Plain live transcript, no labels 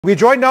We're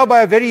joined now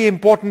by a very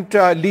important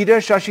leader,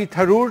 Shashi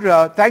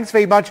Tharoor. Thanks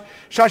very much,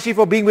 Shashi,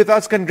 for being with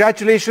us.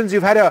 Congratulations.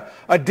 You've had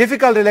a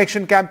difficult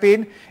election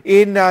campaign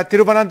in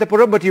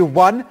Thiruvananthapuram, but you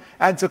won,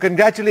 and so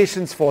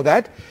congratulations for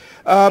that.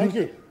 Thank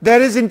you.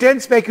 There is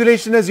intense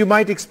speculation, as you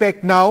might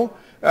expect now,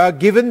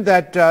 given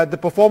that the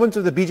performance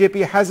of the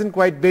BJP hasn't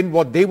quite been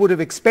what they would have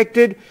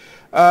expected.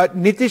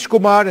 Nitish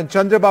Kumar and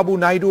Chandrababu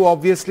Naidu,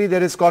 obviously,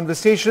 there is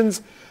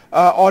conversations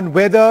on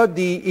whether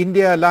the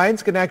India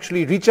alliance can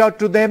actually reach out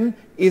to them.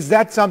 Is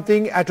that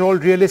something at all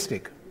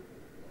realistic?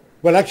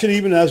 Well, actually,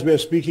 even as we're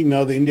speaking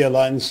now, the India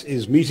alliance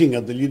is meeting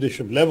at the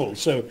leadership level.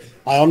 So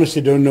I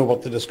honestly don't know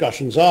what the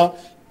discussions are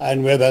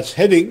and where that's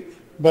heading.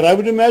 But I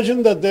would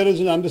imagine that there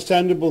is an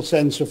understandable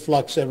sense of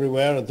flux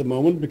everywhere at the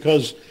moment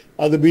because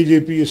the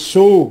BJP is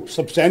so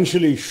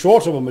substantially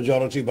short of a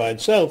majority by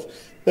itself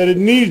that it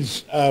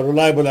needs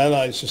reliable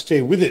allies to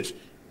stay with it.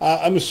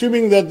 I'm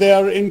assuming that they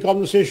are in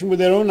conversation with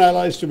their own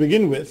allies to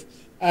begin with,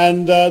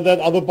 and that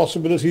other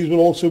possibilities will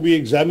also be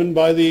examined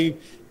by the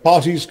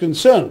parties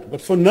concerned.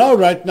 But for now,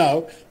 right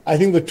now, I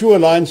think the two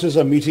alliances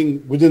are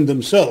meeting within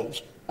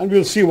themselves, and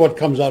we'll see what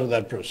comes out of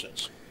that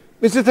process.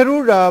 Mr.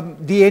 Tharoor,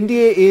 the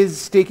NDA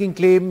is taking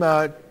claim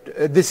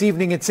this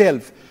evening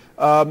itself.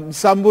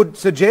 Some would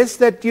suggest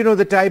that,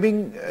 the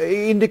timing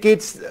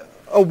indicates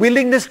a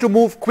willingness to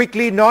move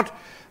quickly, not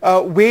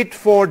wait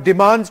for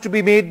demands to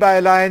be made by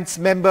alliance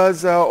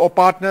members or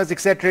partners,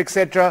 etc.,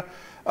 etc.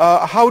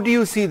 How do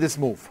you see this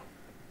move?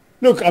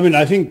 Look, I mean,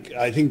 I think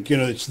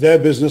it's their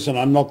business, and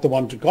I'm not the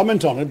one to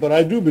comment on it. But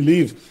I do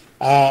believe,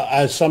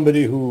 as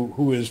somebody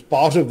who is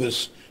part of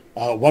this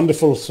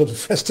wonderful sort of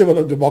festival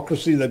of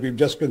democracy that we've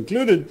just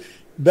concluded,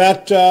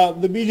 that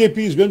the BJP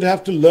is going to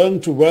have to learn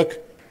to work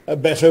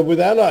better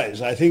with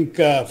allies. I think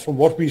from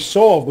what we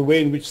saw of the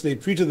way in which they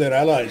treated their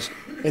allies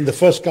in the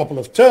first couple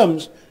of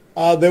terms,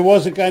 there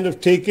was a kind of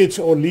take it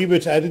or leave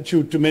it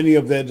attitude to many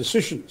of their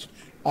decisions.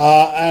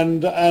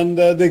 And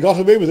they got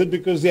away with it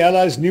because the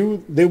allies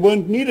knew they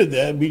weren't needed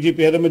there. BJP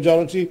had a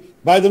majority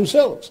by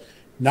themselves.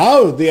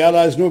 Now the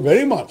allies know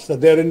very much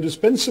that they're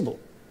indispensable,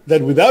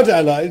 that without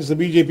allies, the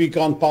BJP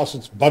can't pass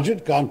its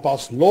budget, can't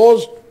pass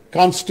laws,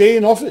 can't stay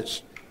in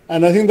office.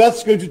 And I think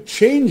that's going to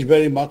change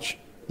very much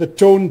the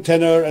tone,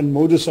 tenor, and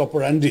modus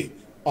operandi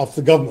of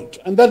the government.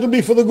 And that will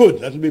be for the good.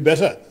 That will be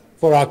better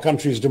for our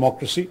country's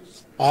democracy.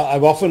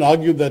 I've often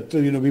argued that,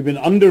 we've been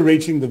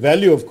underrating the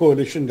value of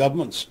coalition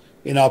governments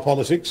in our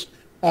politics.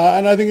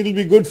 And I think it'll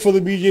be good for the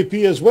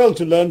BJP as well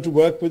to learn to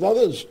work with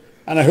others.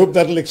 And I hope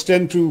that'll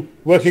extend to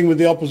working with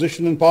the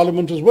opposition in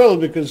Parliament as well,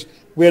 because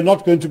we are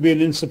not going to be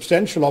an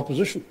insubstantial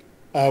opposition.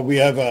 We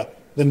have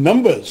the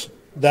numbers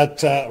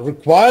that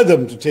require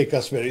them to take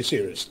us very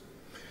seriously.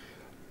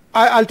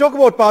 I'll talk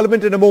about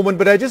Parliament in a moment,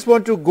 but I just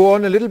want to go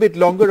on a little bit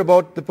longer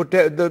about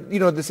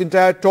this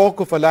entire talk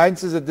of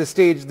alliances at this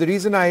stage. The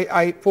reason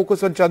I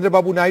focus on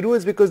Chandrababu Naidu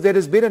is because there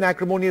has been an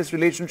acrimonious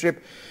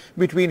relationship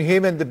between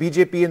him and the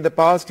BJP in the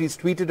past. He's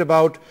tweeted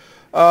about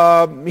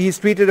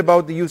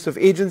the use of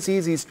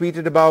agencies. He's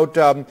tweeted about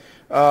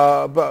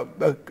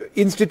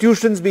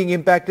institutions being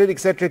impacted,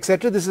 etc.,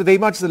 etc. This is very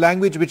much the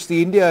language which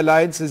the India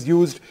alliance has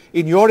used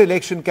in your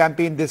election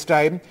campaign this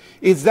time.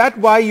 Is that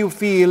why you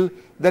feel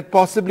that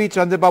possibly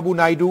Chandrababu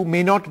Naidu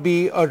may not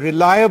be a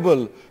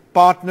reliable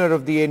partner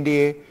of the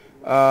NDA?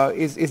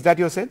 Is that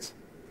your sense?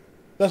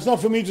 That's not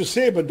for me to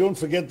say, but don't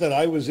forget that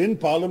I was in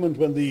Parliament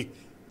when the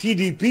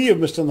TDP of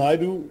Mr.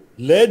 Naidu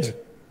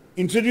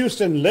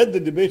introduced and led the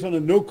debate on a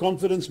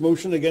no-confidence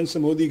motion against the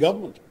Modi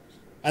government.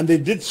 And they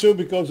did so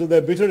because of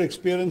their bitter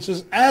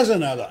experiences as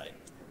an ally.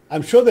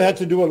 I'm sure they had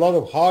to do a lot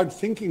of hard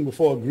thinking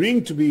before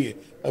agreeing to be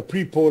a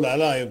pre-poll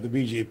ally of the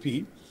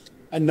BJP.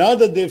 And now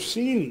that they've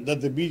seen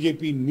that the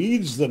BJP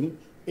needs them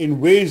in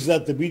ways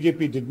that the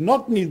BJP did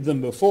not need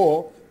them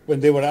before when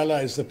they were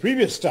allies the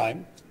previous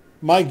time,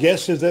 my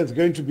guess is there's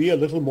going to be a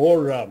little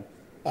more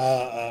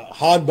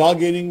hard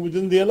bargaining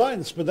within the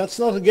alliance. But that's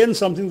not, again,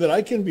 something that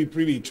I can be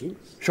privy to.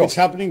 Sure. It's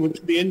happening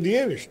with the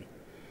NDA, Vishnu.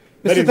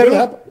 But Mr. it will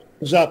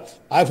happen.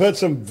 I've heard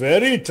some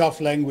very tough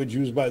language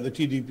used by the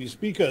TDP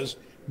speakers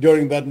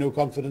during that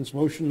no-confidence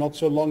motion not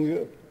so long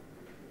ago.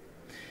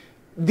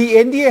 The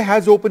NDA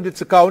has opened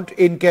its account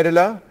in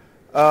Kerala.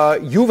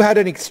 You've had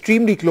an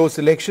extremely close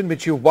election,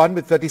 which you won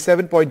with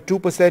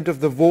 37.2% of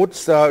the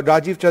votes.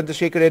 Rajiv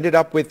Chandrasekhar ended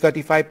up with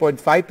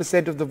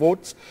 35.5% of the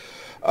votes.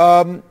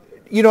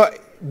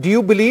 Do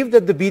you believe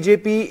that the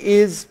BJP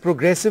is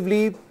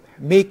progressively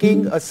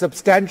making a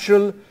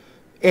substantial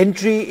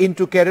entry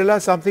into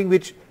Kerala, something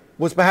which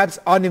was perhaps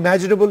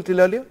unimaginable till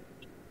earlier?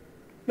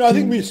 No, I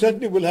think we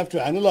certainly will have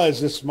to analyze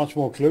this much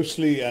more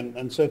closely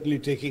and certainly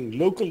taking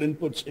local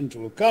inputs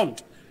into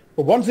account.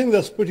 But one thing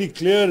that's pretty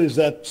clear is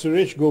that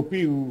Suresh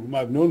Gopi, whom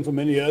I've known for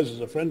many years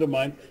as a friend of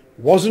mine,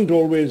 wasn't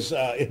always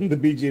in the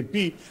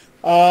BJP.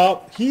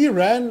 He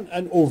ran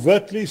an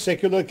overtly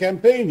secular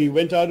campaign. He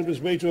went out of his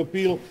way to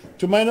appeal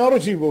to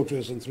minority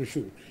voters in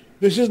Thrissur.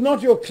 This is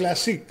not your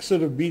classic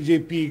sort of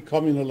BJP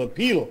communal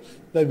appeal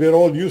that we're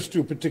all used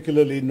to,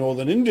 particularly in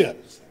northern India.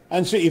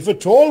 And so if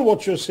at all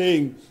what you're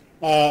saying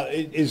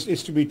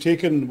is to be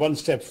taken one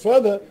step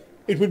further,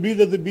 it would be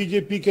that the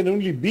BJP can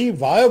only be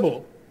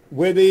viable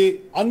where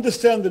they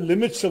understand the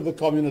limits of the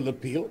communal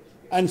appeal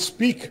and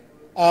speak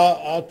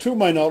to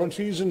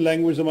minorities in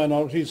language the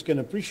minorities can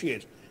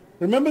appreciate.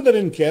 Remember that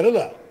in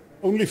Kerala,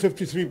 only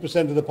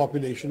 53% of the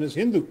population is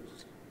Hindu.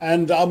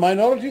 And our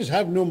minorities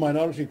have no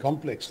minority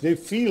complex. They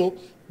feel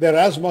they're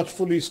as much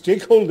fully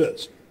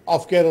stakeholders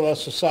of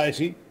Kerala's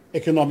society,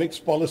 economics,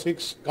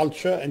 politics,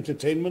 culture,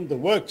 entertainment, the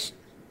works,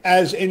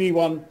 as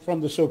anyone from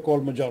the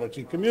so-called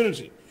majority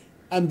community.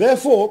 And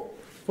therefore,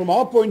 from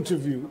our point of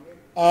view,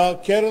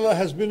 Kerala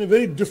has been a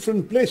very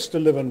different place to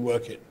live and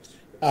work in.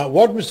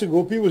 What Mr.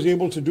 Gopi was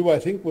able to do, I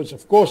think, was,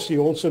 of course, he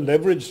also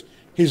leveraged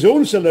his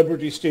own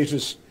celebrity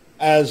status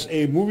as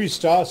a movie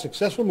star,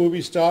 successful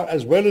movie star,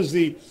 as well as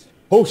the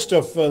host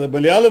of the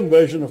Malayalam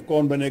version of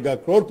Kaun Banega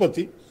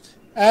Crorepati.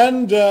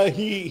 And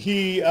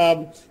he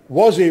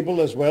was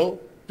able as well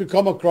to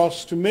come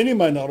across to many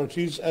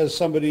minorities as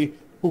somebody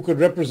who could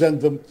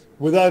represent them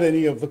without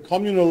any of the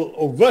communal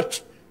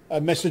overt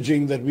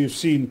messaging that we've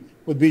seen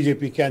with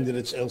BJP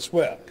candidates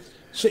elsewhere.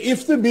 So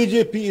if the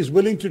BJP is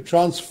willing to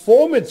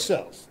transform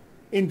itself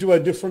into a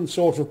different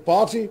sort of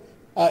party,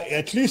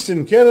 at least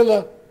in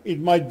Kerala, it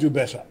might do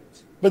better.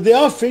 But they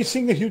are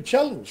facing a huge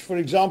challenge. For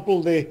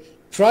example, they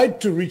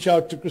tried to reach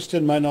out to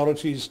Christian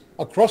minorities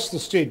across the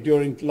state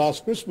during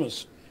last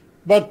Christmas.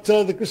 But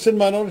the Christian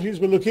minorities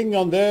were looking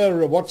on their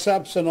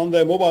WhatsApps and on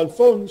their mobile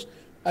phones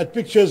at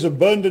pictures of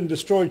burned and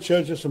destroyed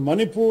churches from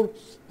Manipur,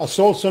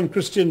 assaults on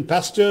Christian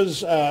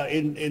pastors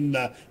in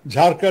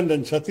Jharkhand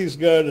and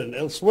Chhattisgarh and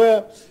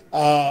elsewhere,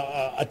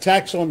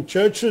 attacks on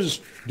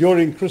churches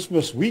during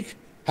Christmas week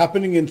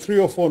happening in 3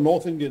 or 4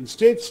 North Indian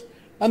states.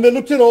 And they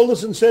looked at all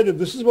this and said, if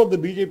this is what the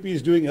BJP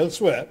is doing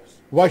elsewhere,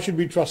 why should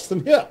we trust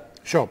them here?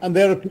 Sure. And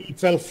their appeal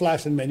fell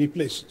flat in many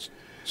places.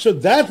 So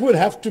that would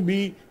have to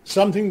be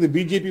something the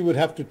BJP would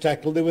have to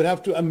tackle. They would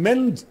have to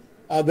amend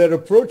their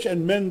approach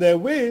and mend their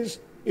ways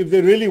if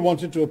they really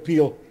wanted to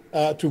appeal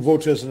to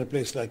voters in a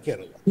place like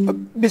Kerala.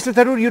 Mr.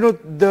 Tharoor, you know,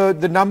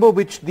 the number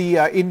which the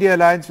India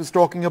Alliance was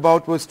talking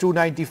about was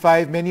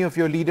 295. Many of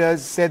your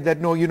leaders said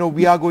that, no, you know,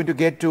 we are going to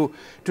get to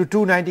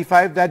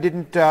 295. That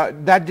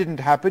didn't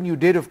happen. You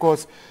did, of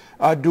course,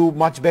 do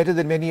much better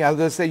than many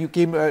others. You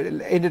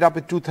ended up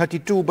with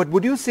 232. But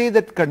would you say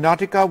that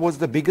Karnataka was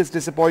the biggest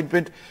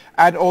disappointment,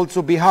 and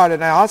also Bihar?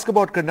 And I ask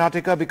about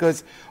Karnataka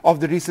because of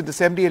the recent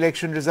assembly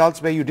election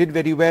results where you did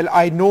very well.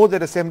 I know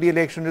that assembly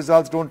election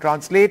results don't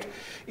translate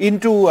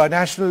into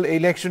national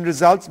election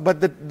results,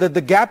 but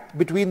the gap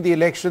between the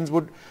elections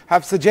would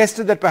have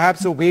suggested that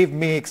perhaps a wave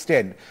may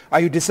extend. Are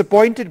you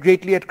disappointed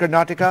greatly at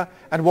Karnataka,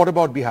 and what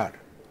about Bihar?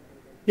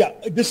 Yeah,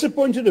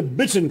 disappointed a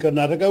bit in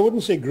Karnataka. I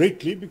wouldn't say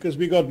greatly because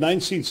we got 9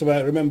 seats, if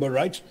I remember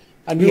right.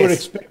 And we were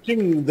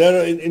expecting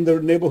there in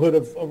the neighborhood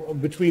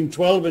of between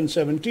 12 and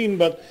 17,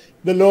 but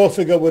the lower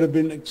figure would have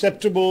been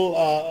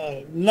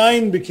acceptable.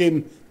 9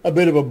 became a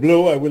bit of a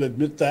blow, I will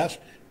admit that.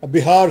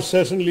 Bihar,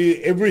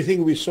 certainly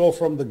everything we saw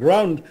from the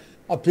ground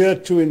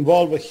appeared to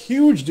involve a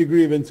huge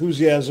degree of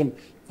enthusiasm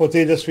for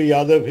Tejasvi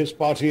Yadav, his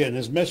party and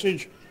his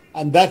message.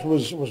 And that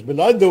was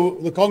belied, though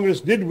the Congress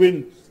did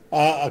win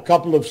a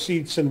couple of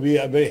seats, and we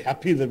are very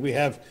happy that we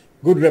have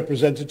good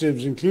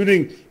representatives,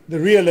 including the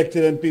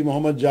re-elected MP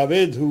Mohammad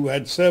Javed, who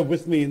had served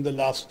with me in the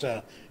last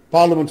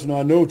parliament, and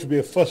I know to be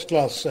a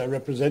first-class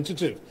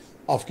representative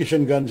of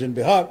Kishanganj in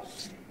Bihar.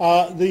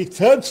 The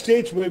third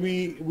state where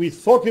we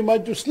thought we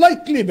might do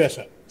slightly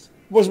better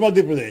was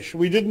Madhya Pradesh.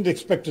 We didn't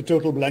expect a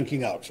total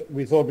blanking out.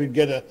 We thought we'd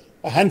get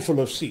a handful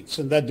of seats,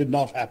 and that did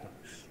not happen.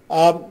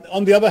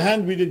 On the other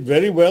hand, we did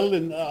very well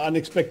in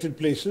unexpected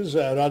places.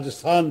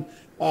 Rajasthan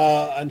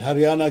and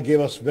Haryana gave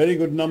us very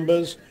good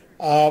numbers,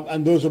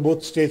 and those are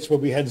both states where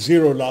we had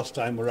 0 last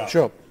time around.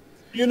 Sure.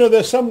 You know,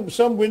 there's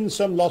some wins,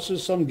 some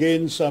losses, some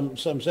gains, some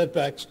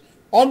setbacks.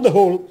 On the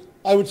whole,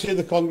 I would say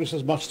the Congress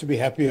has much to be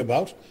happy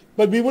about,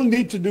 but we will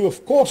need to do,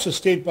 of course, a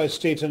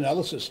state-by-state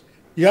analysis.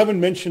 You haven't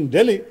mentioned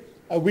Delhi.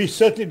 We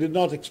certainly did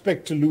not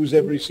expect to lose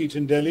every seat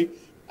in Delhi,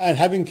 and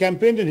having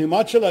campaigned in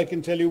Himachal, I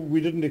can tell you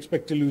we didn't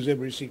expect to lose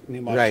every seat in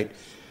Himachal. Right.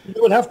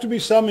 There will have to be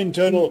some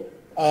internal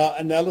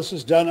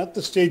analysis done at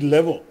the state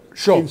level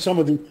in some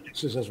of these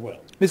cases as well.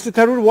 Mr.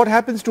 Tharoor, what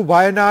happens to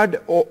Wayanad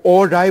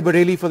or Rai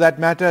Bareli for that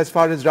matter as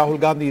far as Rahul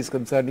Gandhi is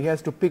concerned? He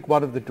has to pick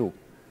one of the two.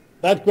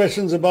 That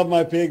question's above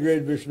my pay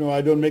grade, Vishnu.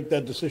 I don't make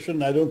that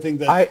decision. I don't think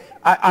that...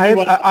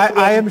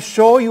 I am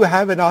sure you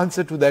have an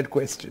answer to that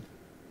question.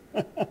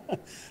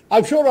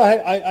 I'm sure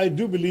I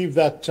do believe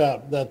that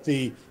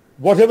the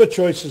whatever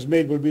choice is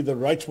made will be the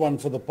right one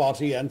for the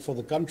party and for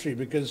the country,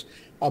 because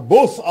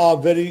both are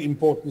very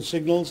important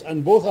signals,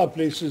 and both are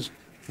places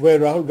where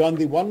Rahul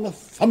Gandhi won a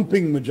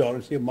thumping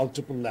majority of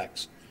multiple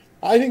lakhs.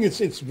 I think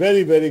it's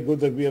very, very good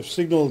that we have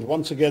signaled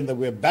once again that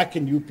we're back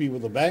in UP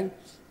with a bang,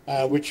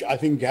 which I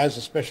think has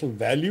a special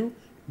value,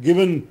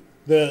 given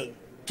the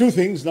two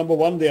things. Number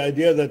one, the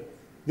idea that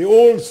the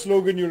old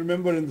slogan you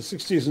remember in the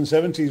 60s and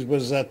 70s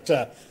was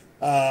that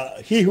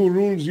he who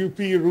rules UP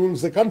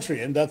rules the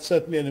country, and that's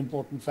certainly an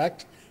important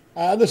fact.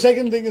 The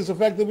second thing is the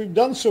fact that we've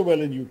done so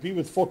well in UP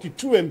with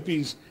 42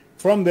 MPs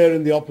from there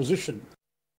in the opposition.